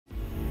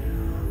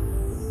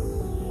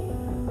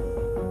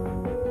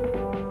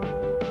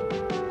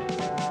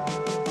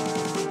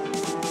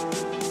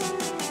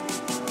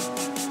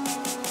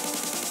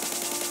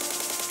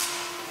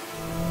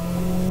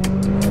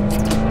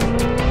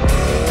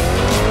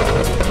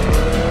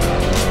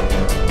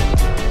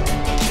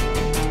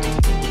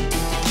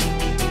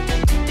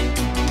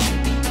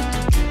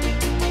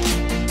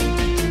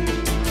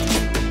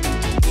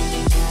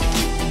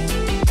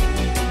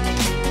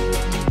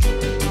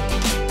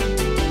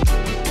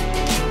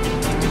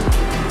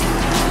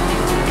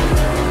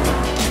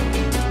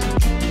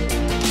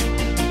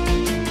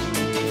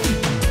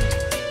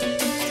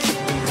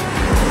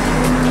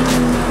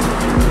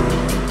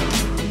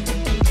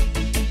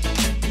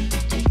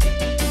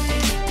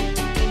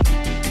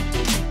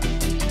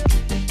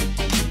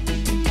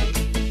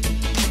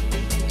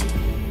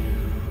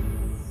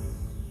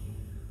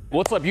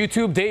What's up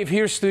YouTube? Dave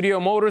here, Studio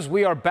Motors.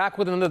 We are back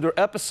with another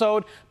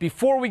episode.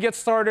 Before we get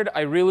started,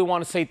 I really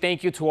want to say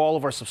thank you to all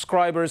of our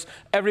subscribers,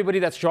 everybody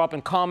that's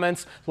dropping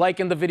comments,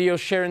 liking the videos,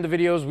 sharing the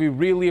videos. We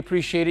really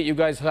appreciate it. You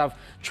guys have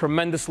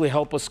tremendously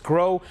helped us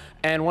grow.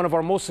 And one of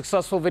our most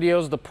successful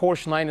videos, the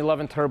Porsche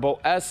 911 Turbo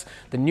S,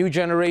 the new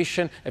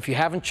generation. If you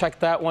haven't checked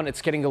that one,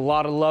 it's getting a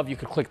lot of love. You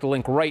could click the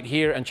link right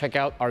here and check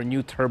out our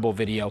new turbo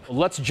video.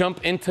 Let's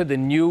jump into the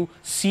new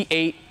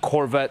C8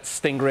 Corvette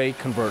Stingray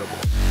Convertible.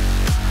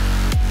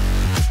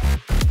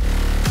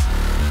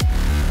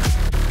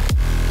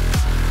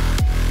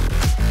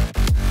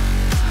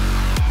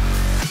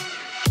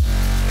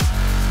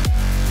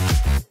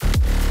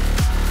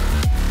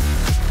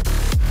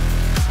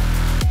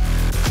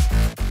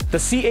 The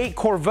C8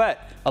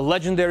 Corvette, a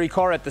legendary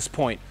car at this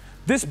point.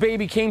 This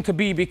baby came to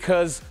be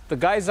because the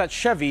guys at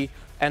Chevy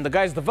and the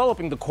guys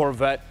developing the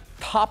Corvette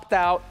topped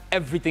out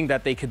everything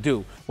that they could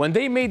do. When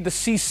they made the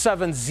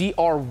C7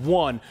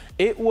 ZR1,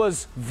 it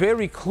was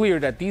very clear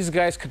that these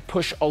guys could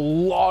push a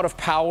lot of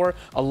power,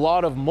 a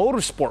lot of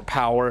motorsport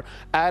power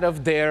out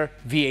of their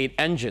V8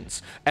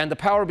 engines. And the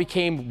power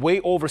became way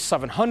over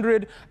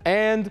 700,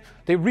 and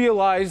they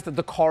realized that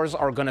the cars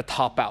are gonna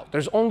top out.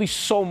 There's only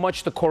so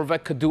much the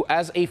Corvette could do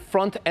as a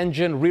front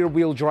engine rear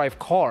wheel drive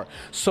car.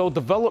 So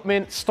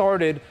development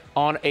started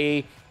on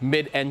a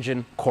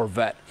mid-engine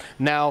Corvette.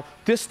 Now,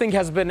 this thing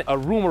has been a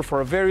rumor for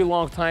a very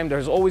long time.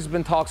 There's always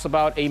been talks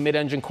about a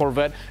mid-engine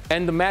Corvette,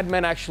 and the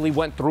madmen actually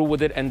went through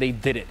with it and they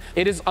did it.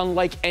 It is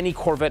unlike any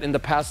Corvette in the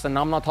past, and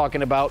I'm not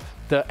talking about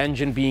the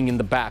engine being in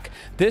the back.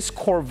 This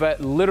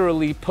Corvette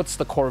literally puts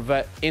the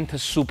Corvette into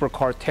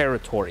supercar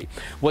territory.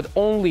 With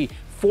only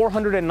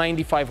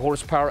 495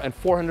 horsepower and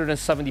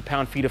 470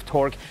 pound-feet of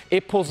torque,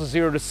 it pulls a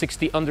 0 to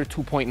 60 under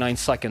 2.9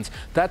 seconds.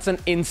 That's an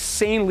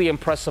insanely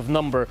impressive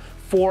number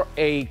for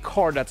a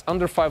car that's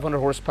under 500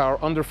 horsepower,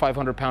 under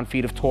 500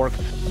 pound-feet of torque.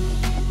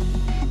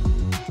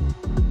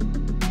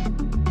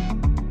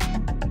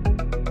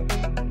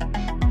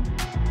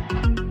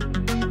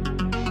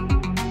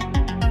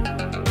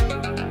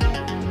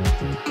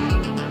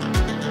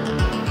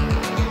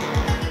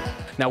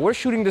 Now, we're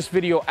shooting this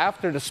video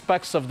after the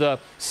specs of the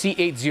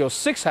C8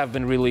 Z06 have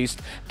been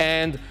released,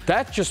 and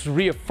that just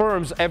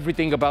reaffirms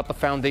everything about the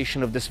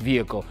foundation of this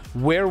vehicle.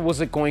 Where was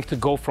it going to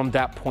go from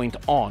that point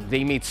on?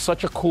 They made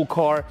such a cool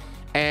car,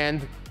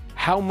 and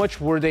how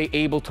much were they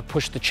able to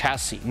push the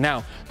chassis?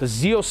 Now, the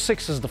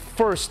Z06 is the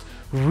first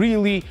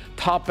really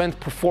top-end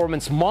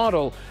performance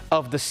model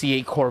of the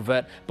C8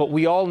 Corvette, but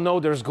we all know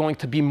there's going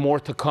to be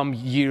more to come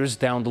years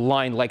down the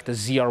line, like the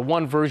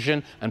ZR1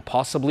 version and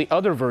possibly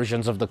other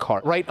versions of the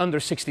car. Right under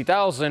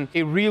 60,000,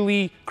 it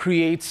really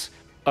creates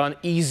an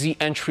easy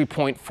entry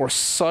point for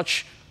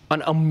such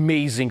an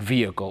amazing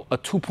vehicle. A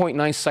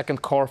 2.9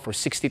 second car for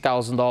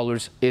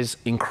 $60,000 is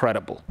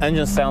incredible.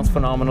 Engine sounds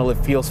phenomenal, it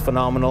feels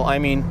phenomenal. I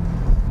mean,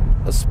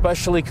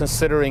 especially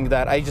considering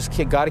that I just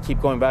gotta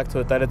keep going back to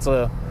it, that it's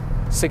a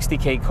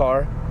 $60K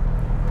car.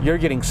 You're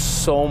getting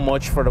so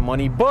much for the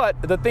money,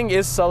 but the thing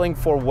is selling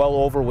for well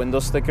over window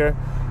sticker.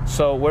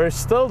 So we're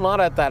still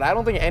not at that. I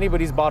don't think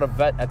anybody's bought a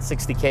Vette at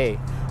 60K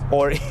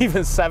or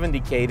even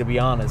 70K, to be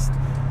honest.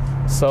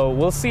 So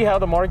we'll see how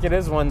the market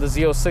is when the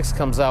Z06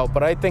 comes out,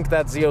 but I think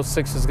that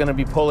Z06 is gonna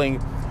be pulling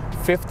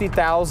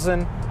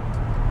 50,000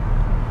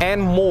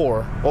 and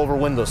more over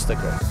window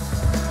sticker.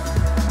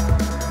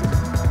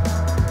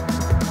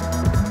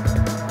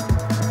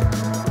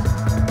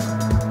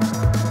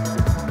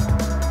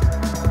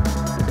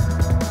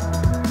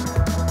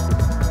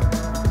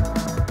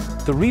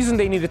 The reason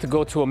they needed to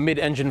go to a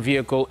mid-engine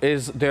vehicle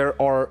is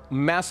there are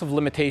massive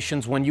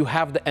limitations when you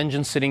have the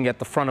engine sitting at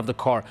the front of the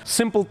car.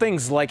 Simple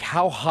things like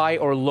how high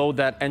or low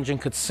that engine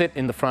could sit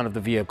in the front of the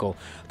vehicle.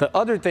 The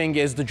other thing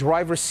is the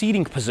driver's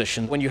seating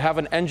position. When you have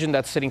an engine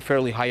that's sitting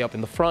fairly high up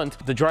in the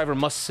front, the driver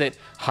must sit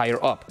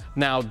higher up.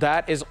 Now,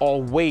 that is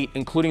all weight,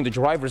 including the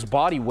driver's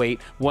body weight,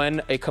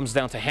 when it comes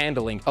down to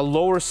handling. A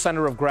lower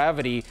center of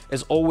gravity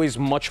is always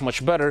much,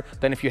 much better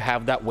than if you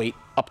have that weight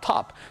up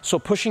top. So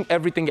pushing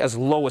everything as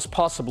low as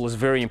possible is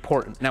very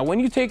important. Now, when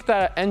you take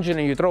that engine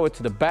and you throw it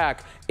to the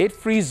back, it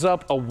frees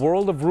up a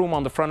world of room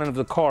on the front end of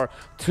the car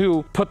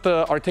to put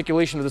the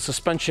articulation of the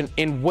suspension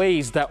in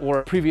ways that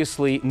were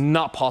previously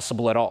not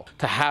possible at all.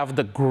 To have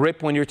the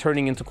grip when you're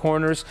turning into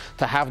corners,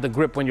 to have the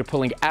grip when you're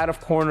pulling out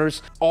of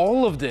corners,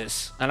 all of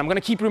this, and I'm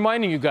gonna keep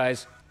reminding you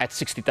guys, at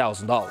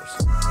 $60,000.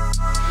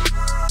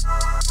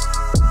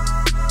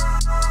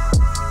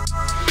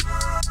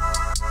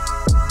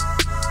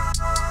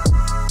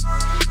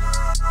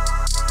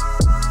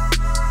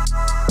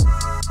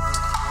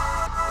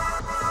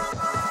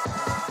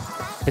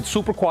 It's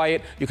super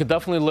quiet. You could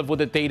definitely live with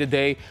it day to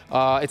day.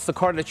 It's the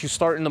car that you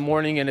start in the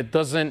morning and it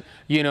doesn't,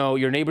 you know,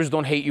 your neighbors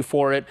don't hate you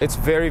for it. It's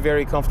very,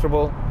 very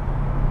comfortable.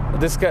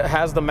 This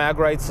has the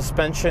mag-ride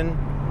suspension,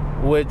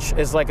 which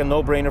is like a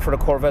no-brainer for the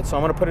Corvette. So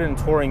I'm gonna put it in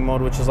touring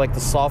mode, which is like the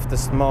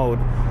softest mode.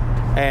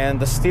 And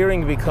the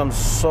steering becomes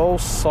so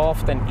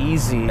soft and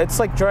easy. It's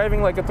like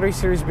driving like a 3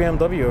 Series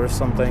BMW or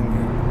something.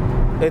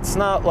 It's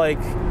not like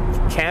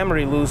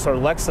Camry loose or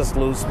Lexus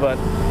loose, but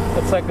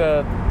it's like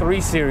a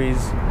 3 Series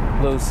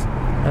loose.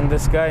 And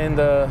this guy in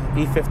the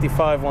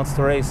E55 wants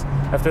to race.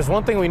 If there's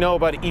one thing we know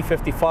about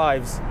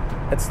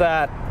E55s, it's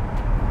that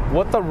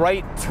with the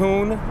right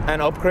tune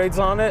and upgrades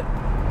on it,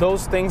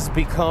 those things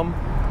become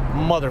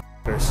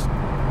motherfuckers.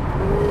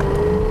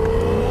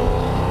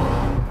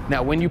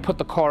 Now, when you put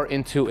the car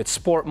into its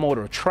sport mode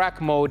or track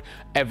mode,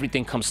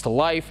 everything comes to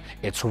life.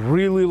 It's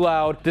really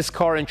loud. This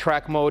car in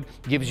track mode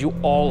gives you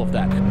all of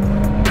that.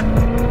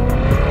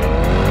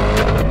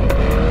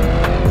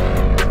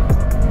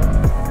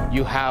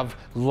 You have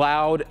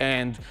loud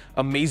and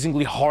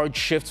amazingly hard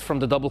shifts from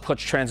the double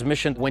clutch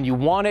transmission when you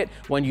want it,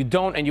 when you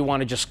don't, and you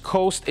want to just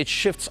coast. It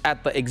shifts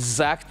at the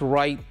exact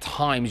right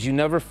times. You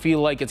never feel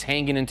like it's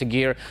hanging into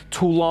gear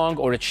too long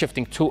or it's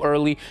shifting too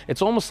early.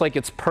 It's almost like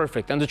it's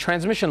perfect, and the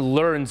transmission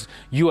learns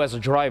you as a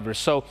driver.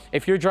 So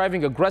if you're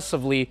driving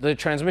aggressively, the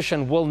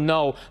transmission will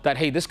know that,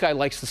 hey, this guy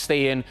likes to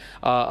stay in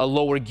a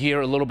lower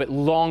gear a little bit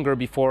longer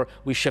before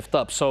we shift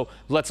up. So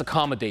let's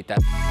accommodate that.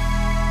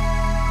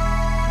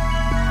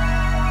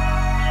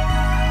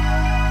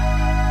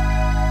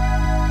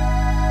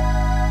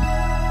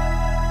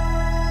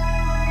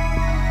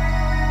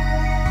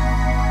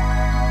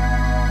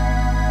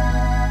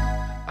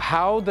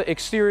 How the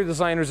exterior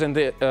designers and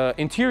the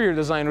interior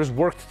designers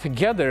worked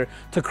together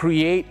to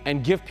create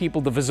and give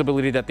people the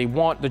visibility that they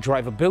want, the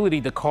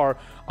drivability the car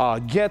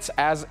gets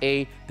as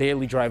a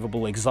daily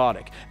drivable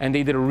exotic. And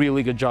they did a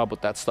really good job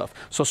with that stuff.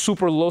 So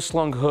super low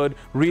slung hood,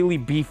 really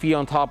beefy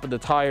on top of the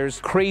tires,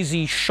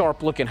 crazy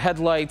sharp looking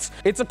headlights.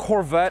 It's a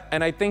Corvette,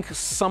 and I think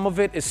some of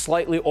it is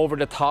slightly over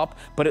the top,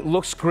 but it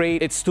looks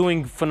great. It's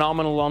doing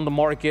phenomenal on the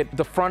market.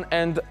 The front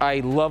end I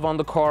love on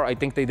the car. I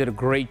think they did a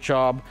great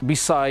job.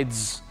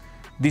 Besides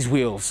these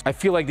wheels, I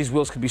feel like these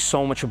wheels could be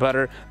so much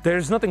better.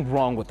 There's nothing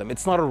wrong with them.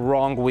 It's not a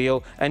wrong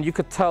wheel, and you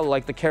could tell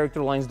like the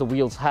character lines the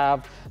wheels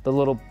have, the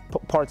little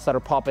parts that are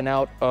popping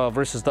out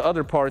versus the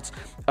other parts.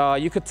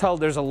 You could tell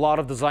there's a lot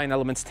of design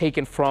elements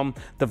taken from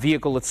the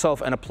vehicle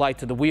itself and applied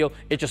to the wheel.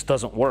 It just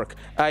doesn't work.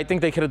 I think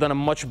they could have done a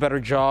much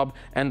better job,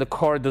 and the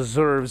car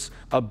deserves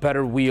a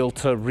better wheel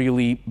to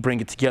really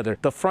bring it together.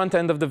 The front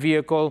end of the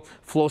vehicle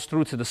flows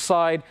through to the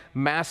side,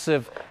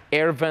 massive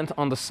air vent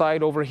on the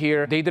side over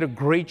here. They did a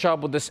great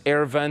job with this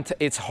air vent.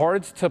 It's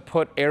hard to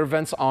put air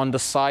vents on the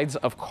sides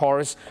of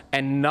cars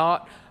and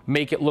not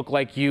make it look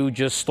like you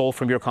just stole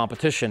from your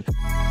competition.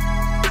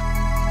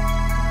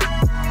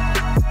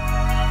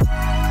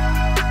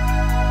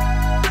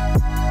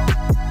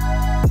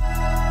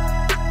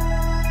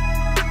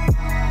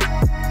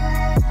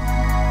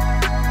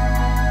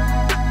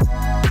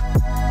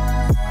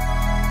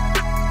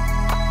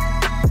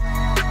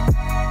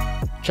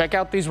 Check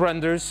out these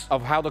renders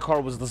of how the car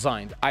was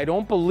designed. I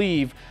don't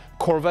believe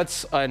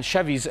Corvette's and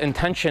Chevy's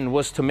intention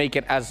was to make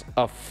it as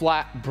a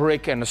flat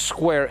brick and a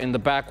square in the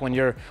back when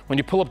you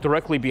pull up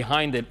directly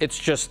behind it. It's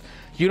just,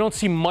 you don't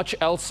see much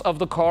else of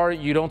the car.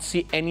 You don't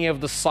see any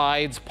of the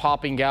sides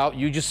popping out.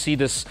 You just see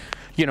this,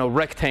 you know,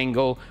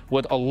 rectangle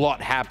with a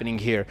lot happening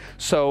here.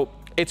 So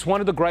it's one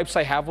of the gripes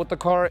I have with the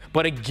car,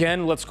 but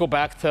again, let's go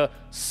back to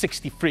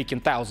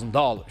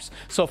 $60,000.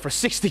 So for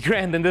 60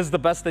 grand, and this is the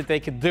best that they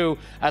could do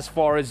as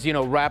far as, you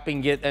know,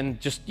 wrapping it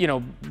and just, you know,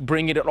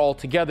 bringing it all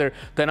together,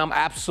 then I'm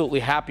absolutely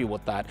happy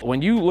with that.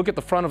 When you look at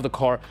the front of the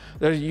car,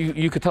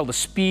 you could tell the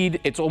speed,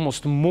 it's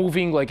almost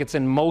moving like it's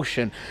in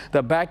motion.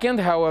 The back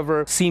end,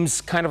 however, seems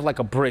kind of like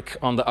a brick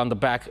on the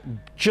back,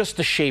 just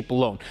the shape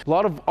alone. A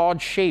lot of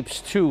odd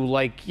shapes too,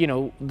 like, you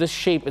know, this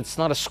shape, it's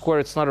not a square,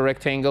 it's not a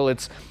rectangle,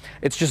 it's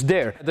just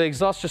there. The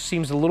exhaust just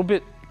seems a little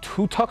bit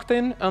too tucked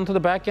in onto the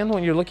back end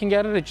when you're looking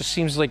at it. It just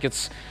seems like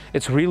it's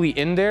really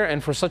in there,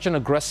 and for such an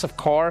aggressive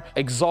car,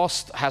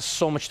 exhaust has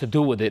so much to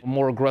do with it.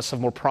 More aggressive,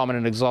 more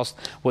prominent exhaust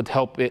would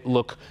help it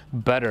look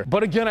better.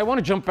 But again, I want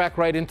to jump back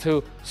right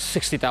into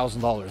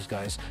 $60,000,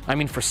 guys. I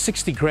mean, for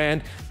 60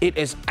 grand, it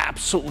is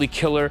absolutely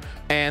killer,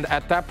 and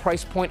at that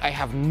price point, I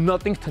have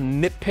nothing to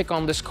nitpick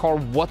on this car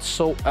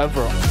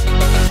whatsoever.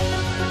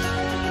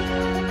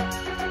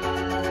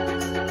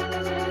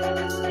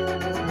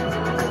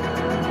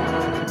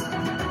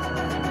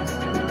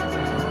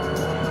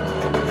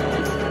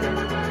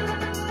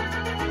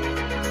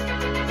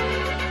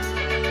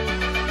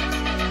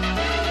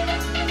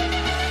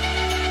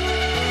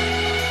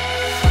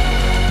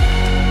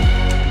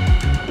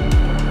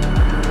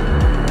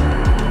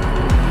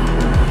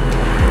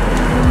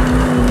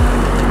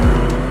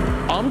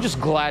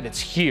 Glad it's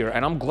here,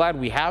 and I'm glad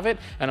we have it,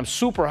 and I'm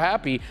super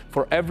happy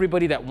for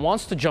everybody that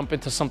wants to jump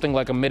into something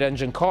like a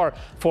mid-engine car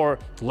for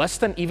less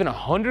than even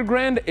 100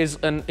 grand is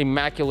an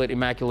immaculate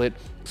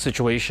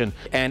situation,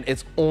 and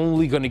it's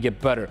only going to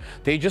get better.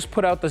 They just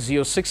put out the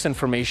Z06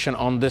 information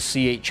on this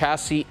C8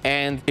 chassis,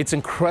 and it's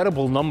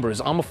incredible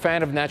numbers. I'm a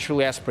fan of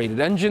naturally aspirated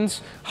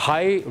engines,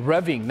 high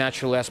revving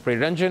naturally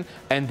aspirated engine,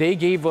 and they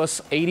gave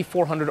us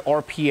 8,400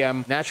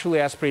 RPM naturally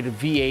aspirated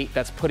V8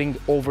 that's putting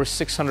over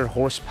 600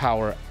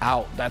 horsepower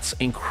out. That's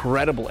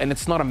incredible, and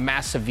it's not a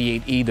massive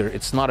V8 either.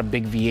 It's not a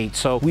big V8,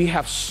 so we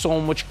have so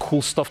much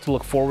cool stuff to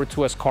look forward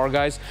to as car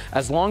guys.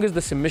 As long as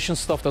this emission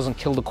stuff doesn't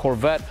kill the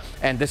Corvette,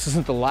 and this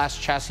isn't the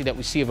last chassis that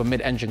we see of a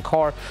mid-engine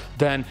car,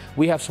 then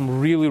we have some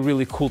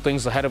really cool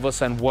things ahead of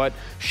us, and what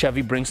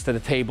Chevy brings to the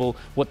table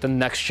with the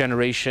next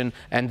generation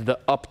and the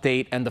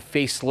update and the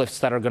facelifts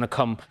that are going to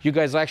come. You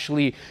guys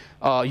actually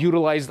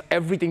utilized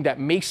everything that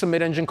makes a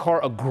mid-engine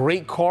car a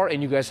great car,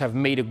 and you guys have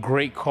made a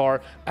great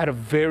car at a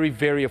very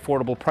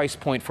affordable price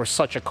point for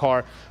such a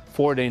car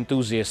for the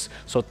enthusiasts.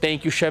 So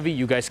thank you, Chevy.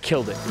 You guys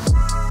killed it.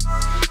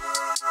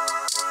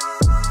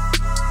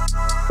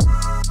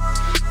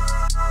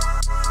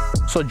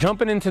 So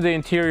jumping into the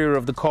interior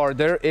of the car,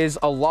 there is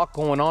a lot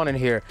going on in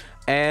here,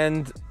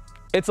 and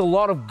it's a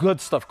lot of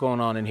good stuff going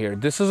on in here.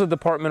 This is a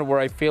department where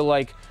I feel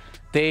like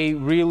they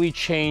really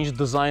changed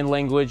design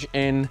language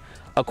in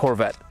a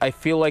Corvette. I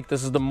feel like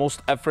this is the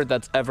most effort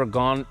that's ever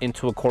gone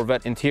into a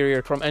Corvette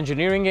interior, from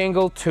engineering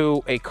angle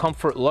to a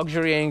comfort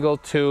luxury angle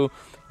to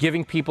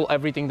giving people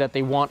everything that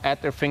they want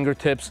at their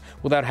fingertips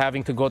without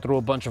having to go through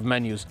a bunch of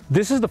menus.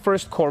 This is the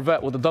first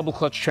Corvette with a double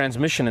clutch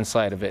transmission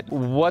inside of it.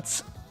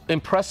 What's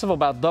impressive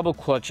about double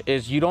clutch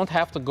is you don't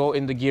have to go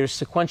in the gears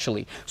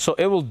sequentially, so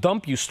it will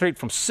dump you straight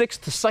from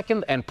 6th to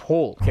 2nd and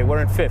pull. Okay,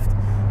 we're in 5th.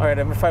 All right,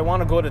 and if I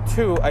want to go to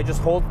 2, I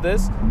just hold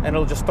this and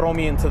it'll just throw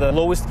me into the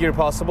lowest gear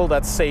possible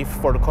that's safe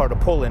for the car to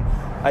pull in.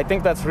 I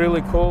think that's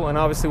really cool, and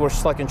obviously we're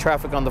stuck in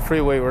traffic on the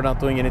freeway. We're not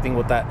doing anything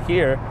with that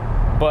here,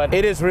 but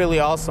it is really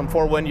awesome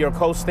for when you're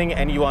coasting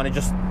and you want to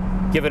just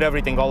give it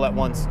everything all at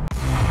once.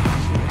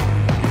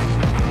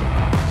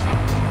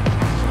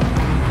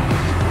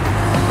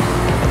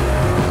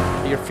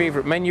 Your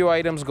favorite menu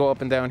items go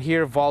up and down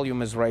here.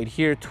 Volume is right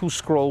here. 2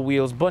 scroll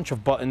wheels, bunch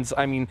of buttons.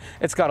 I mean,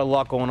 it's got a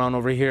lot going on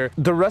over here.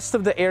 The rest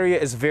of the area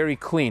is very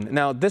clean.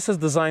 Now, this is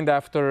designed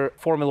after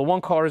Formula 1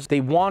 cars.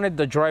 They wanted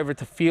the driver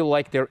to feel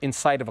like they're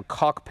inside of a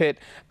cockpit,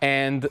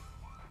 and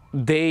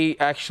they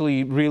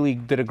actually really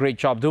did a great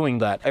job doing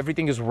that.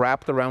 Everything is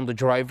wrapped around the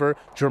driver,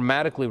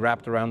 dramatically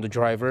wrapped around the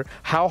driver.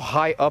 How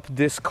high up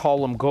this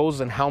column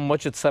goes and how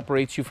much it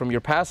separates you from your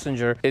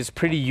passenger is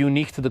pretty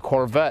unique to the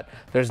Corvette.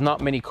 There's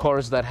not many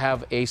cars that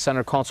have a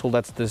center console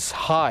that's this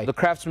high. The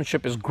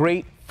craftsmanship is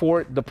great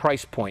for the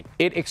price point.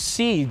 It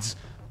exceeds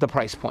the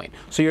price point.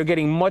 So you're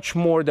getting much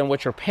more than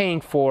what you're paying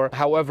for.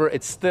 However,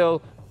 it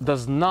still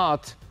does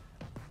not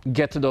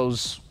get to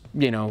those,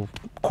 you know,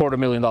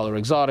 $250,000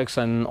 exotics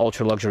and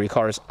ultra luxury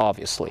cars,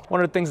 obviously. One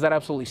of the things that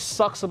absolutely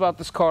sucks about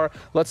this car,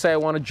 let's say I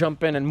want to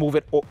jump in and move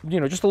it, you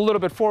know, just a little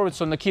bit forward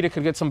so Nikita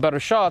could get some better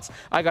shots,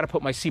 I got to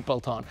put my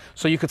seatbelt on.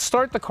 So you could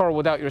start the car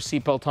without your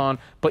seatbelt on,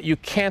 but you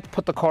can't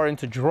put the car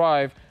into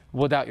drive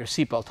without your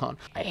seatbelt on.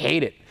 I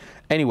hate it.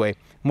 Anyway,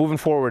 moving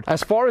forward.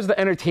 As far as the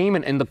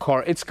entertainment in the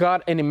car, it's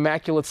got an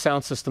immaculate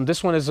sound system.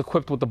 This one is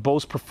equipped with the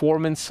Bose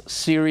Performance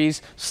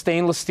series,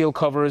 stainless steel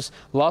covers,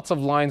 lots of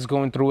lines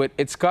going through it.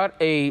 It's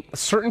got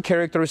certain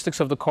characteristics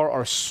of the car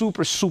are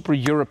super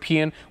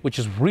European, which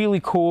is really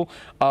cool.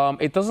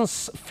 It doesn't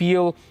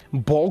feel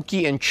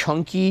bulky and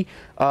chunky.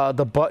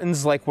 The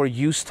buttons like we're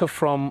used to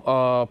from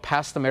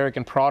past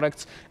American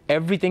products.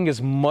 Everything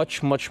is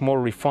much more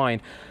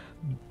refined.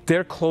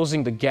 They're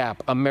closing the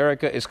gap.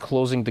 America is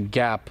closing the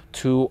gap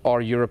to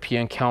our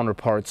European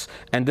counterparts,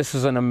 and this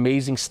is an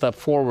amazing step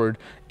forward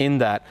in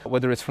that.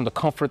 Whether it's from the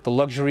comfort, the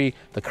luxury,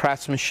 the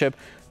craftsmanship,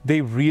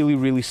 they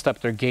really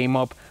stepped their game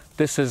up.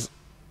 This is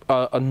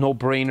a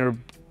no-brainer,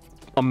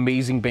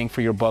 amazing bang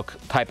for your buck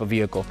type of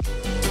vehicle.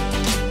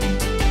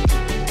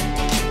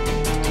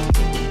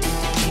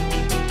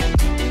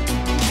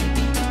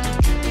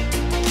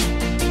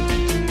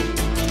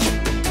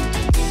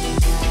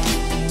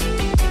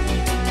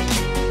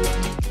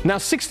 Now,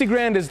 60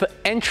 grand is the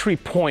entry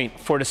point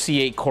for the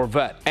C8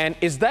 Corvette. And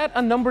is that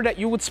a number that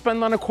you would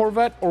spend on a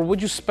Corvette, or would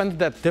you spend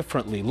that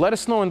differently? Let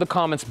us know in the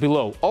comments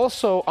below.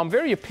 Also, I'm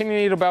very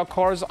opinionated about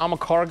cars. I'm a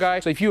car guy.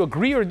 So if you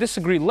agree or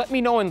disagree, let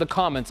me know in the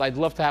comments. I'd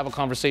love to have a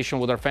conversation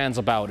with our fans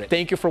about it.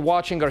 Thank you for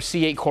watching our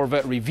C8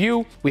 Corvette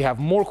review. We have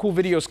more cool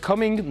videos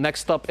coming.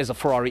 Next up is a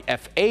Ferrari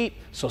F8.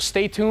 So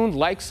stay tuned,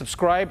 like,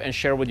 subscribe, and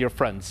share with your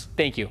friends.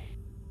 Thank you.